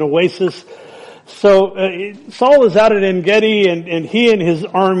desert. It's an oasis. So Saul is out at En-Gedi, and he and his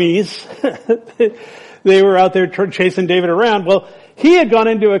armies, they were out there chasing David around. Well, he had gone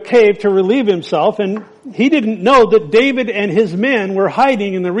into a cave to relieve himself, and he didn't know that David and his men were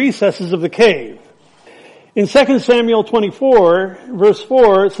hiding in the recesses of the cave. In 2 Samuel 24, verse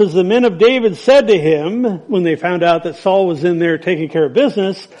 4, it says, The men of David said to him, when they found out that Saul was in there taking care of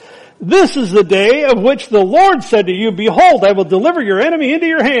business, This is the day of which the Lord said to you, Behold, I will deliver your enemy into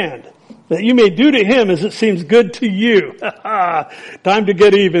your hand, that you may do to him as it seems good to you. Time to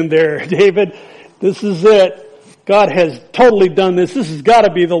get even there, David. This is it. God has totally done this. This has got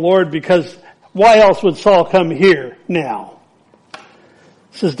to be the Lord, because why else would Saul come here now?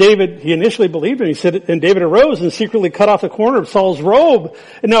 It says David, he initially believed him. He said, and David arose and secretly cut off the corner of Saul's robe.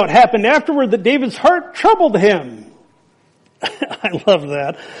 And now it happened afterward that David's heart troubled him. I love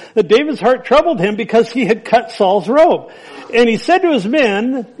that. That David's heart troubled him because he had cut Saul's robe. And he said to his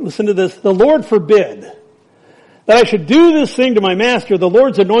men, listen to this, the Lord forbid that I should do this thing to my master, the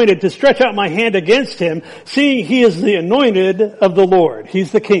Lord's anointed, to stretch out my hand against him, seeing he is the anointed of the Lord.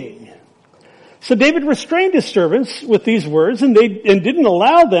 He's the king. So David restrained his servants with these words, and didn't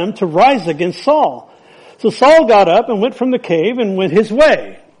allow them to rise against Saul. So Saul got up and went from the cave and went his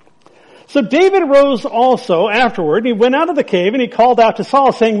way. So David rose also afterward, and he went out of the cave, and he called out to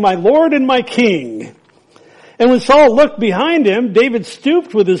Saul, saying, My Lord and my King. And when Saul looked behind him, David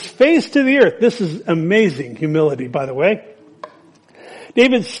stooped with his face to the earth. This is amazing humility, by the way.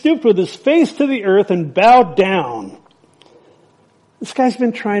 David stooped with his face to the earth and bowed down. This guy's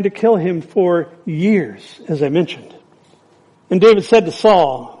been trying to kill him for years, as I mentioned. And David said to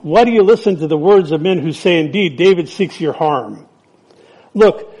Saul, Why do you listen to the words of men who say, Indeed, David seeks your harm?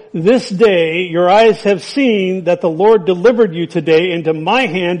 Look, this day your eyes have seen that the Lord delivered you today into my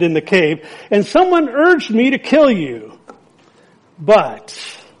hand in the cave, and someone urged me to kill you. But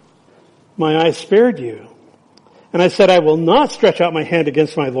my eyes spared you. And I said, I will not stretch out my hand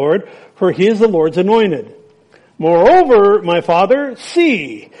against my Lord, for he is the Lord's anointed. Moreover, my father,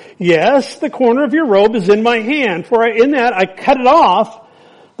 see, yes, the corner of your robe is in my hand, for in that I cut it off,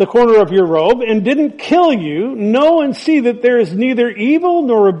 the corner of your robe, and didn't kill you. Know and see that there is neither evil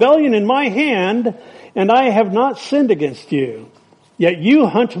nor rebellion in my hand, and I have not sinned against you. Yet you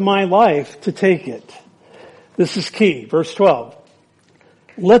hunt my life to take it. This is key. Verse 12.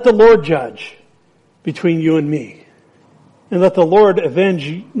 Let the Lord judge between you and me, and let the Lord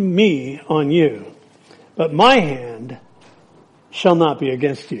avenge me on you. But my hand shall not be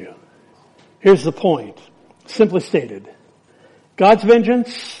against you. Here's the point. Simply stated. God's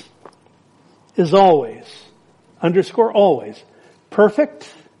vengeance is always, underscore always,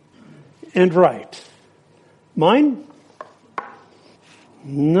 perfect and right. Mine?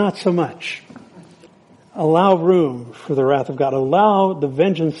 Not so much. Allow room for the wrath of God. Allow the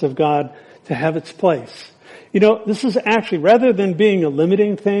vengeance of God to have its place. You know, this is actually, rather than being a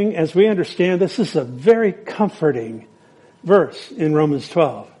limiting thing, as we understand, this is a very comforting verse in Romans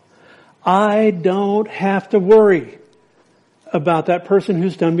 12. I don't have to worry about that person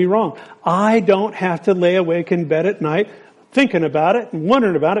who's done me wrong. I don't have to lay awake in bed at night thinking about it and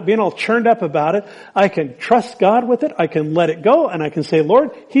wondering about it, being all churned up about it. I can trust God with it. I can let it go, and I can say,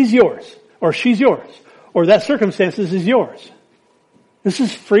 Lord, he's yours, or she's yours, or that circumstances is yours. This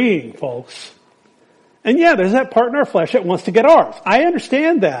is freeing, folks. And yeah, there's that part in our flesh that wants to get ours. I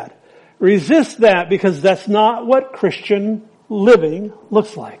understand that. Resist that, because that's not what Christian living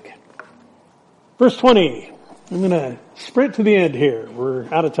looks like. Verse 20. I'm going to sprint to the end here.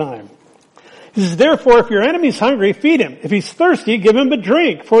 We're out of time. He says, therefore, if your enemy's hungry, feed him. If he's thirsty, give him a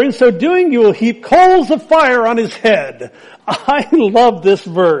drink. For in so doing, you will heap coals of fire on his head. I love this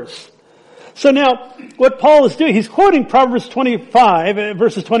verse. So now, what Paul is doing, he's quoting Proverbs 25,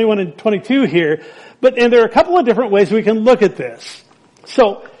 verses 21 and 22 here. And there are a couple of different ways we can look at this.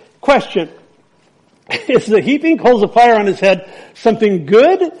 So, question. Is the heaping coals of fire on his head something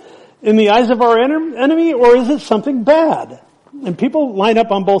good in the eyes of our enemy, or is it something bad? And people line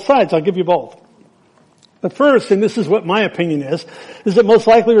up on both sides. I'll give you both. The first, and this is what my opinion is it most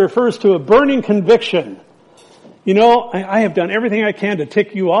likely refers to a burning conviction. You know, I have done everything I can to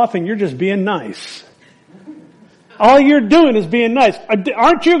tick you off, and you're just being nice. All you're doing is being nice.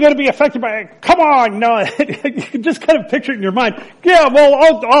 Aren't you going to be affected by it? Come on, no. You can just kind of picture it in your mind. Yeah, well,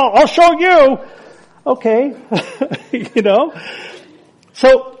 I'll show you. Okay. You know?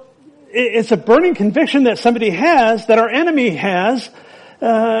 So, it's a burning conviction that somebody has, that our enemy has,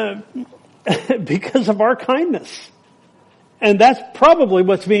 because of our kindness. And that's probably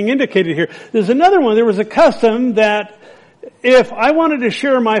what's being indicated here. There's another one. There was a custom that if I wanted to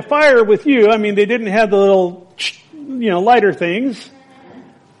share my fire with you, I mean, they didn't have the little, lighter things.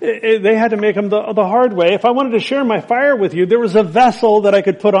 They had to make them the hard way. If I wanted to share my fire with you, there was a vessel that I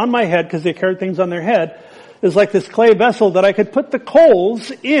could put on my head, because they carried things on their head. It was like this clay vessel that I could put the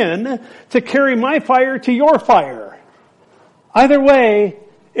coals in to carry my fire to your fire. Either way,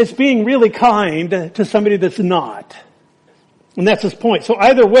 it's being really kind to somebody that's not. And that's his point. So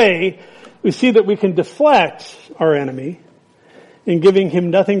either way, we see that we can deflect our enemy in giving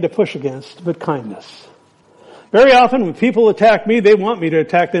him nothing to push against but kindness. Very often when people attack me, they want me to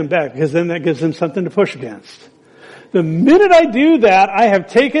attack them back, because then that gives them something to push against. The minute I do that, I have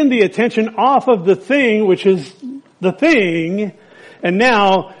taken the attention off of the thing, which is the thing, and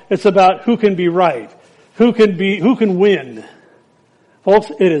now it's about who can be right, who can win.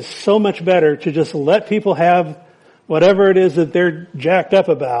 Folks, it is so much better to just let people have whatever it is that they're jacked up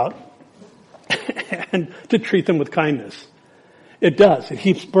about and to treat them with kindness. It does. It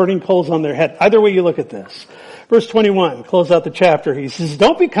heaps burning coals on their head. Either way you look at this. Verse 21, close out the chapter. He says,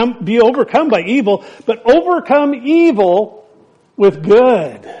 don't be overcome by evil, but overcome evil with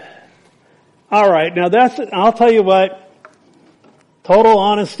good. Alright, now I'll tell you what, total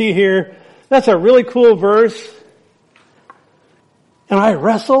honesty here, that's a really cool verse. And I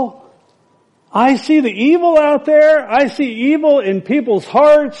wrestle. I see the evil out there. I see evil in people's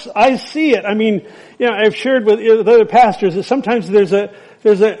hearts. I see it. I mean, I've shared with other pastors that sometimes there's a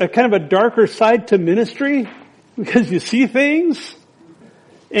kind of a darker side to ministry, because you see things,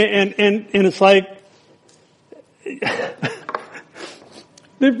 and it's like,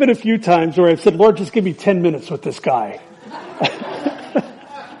 there've been a few times where I've said, Lord, just give me 10 minutes with this guy.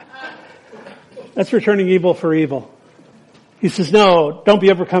 That's returning evil for evil. He says, no, don't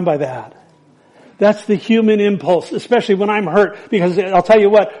be overcome by that. That's the human impulse, especially when I'm hurt, because I'll tell you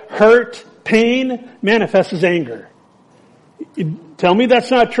what, hurt, pain manifests as anger. Tell me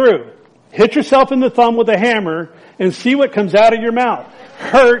that's not true. Hit yourself in the thumb with a hammer and see what comes out of your mouth.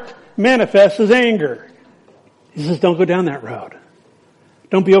 Hurt manifests as anger. He says, don't go down that road.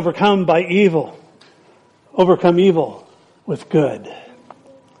 Don't be overcome by evil. Overcome evil with good.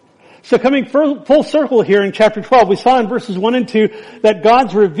 So coming full circle here in chapter 12, we saw in verses 1 and 2 that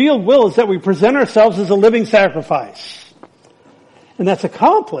God's revealed will is that we present ourselves as a living sacrifice. And that's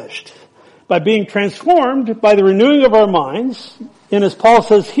accomplished by being transformed by the renewing of our minds. And as Paul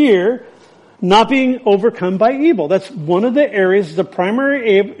says here, not being overcome by evil. That's one of the areas, the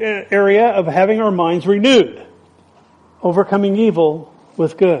primary area of having our minds renewed. Overcoming evil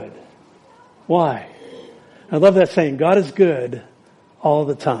with good. Why? I love that saying, God is good all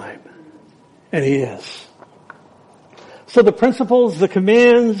the time. And He is. So the principles, the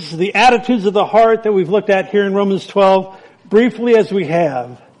commands, the attitudes of the heart that we've looked at here in Romans 12, briefly as we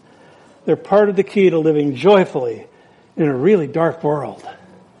have, they're part of the key to living joyfully in a really dark world.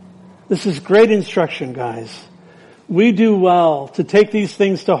 This is great instruction, guys. We do well to take these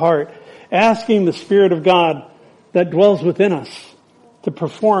things to heart, asking the Spirit of God that dwells within us to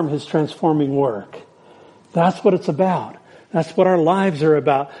perform His transforming work. That's what it's about. That's what our lives are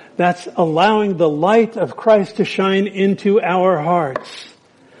about. That's allowing the light of Christ to shine into our hearts.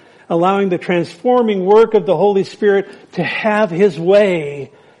 Allowing the transforming work of the Holy Spirit to have His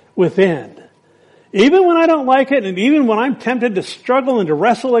way within. Even when I don't like it, and even when I'm tempted to struggle and to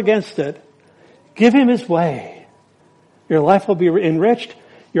wrestle against it, give Him His way. Your life will be enriched,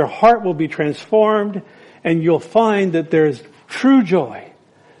 your heart will be transformed, and you'll find that there's true joy,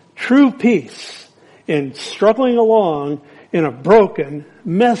 true peace in struggling along in a broken,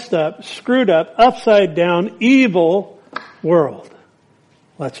 messed up, screwed up, upside down, evil world.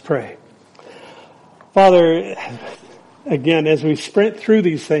 Let's pray. Father, again, as we sprint through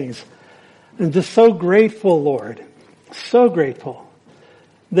these things, I'm just so grateful, Lord, so grateful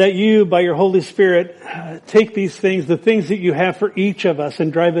that you, by your Holy Spirit, take these things, the things that you have for each of us,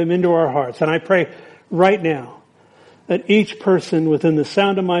 and drive them into our hearts. And I pray right now that each person within the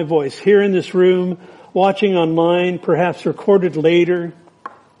sound of my voice, here in this room, watching online, perhaps recorded later,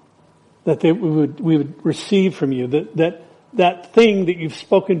 that we would receive from you, that thing that you've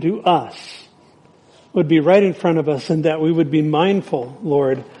spoken to us would be right in front of us, and that we would be mindful,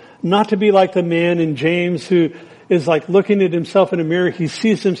 Lord, not to be like the man in James who is like looking at himself in a mirror. He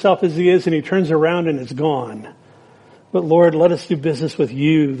sees himself as he is and he turns around and it's gone. But Lord, let us do business with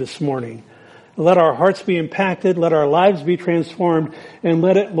you this morning. Let our hearts be impacted. Let our lives be transformed. And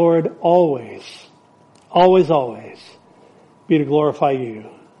let it, Lord, always, always, always be to glorify you.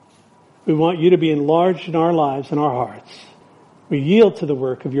 We want you to be enlarged in our lives and our hearts. We yield to the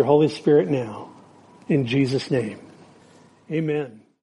work of your Holy Spirit now. In Jesus' name, amen.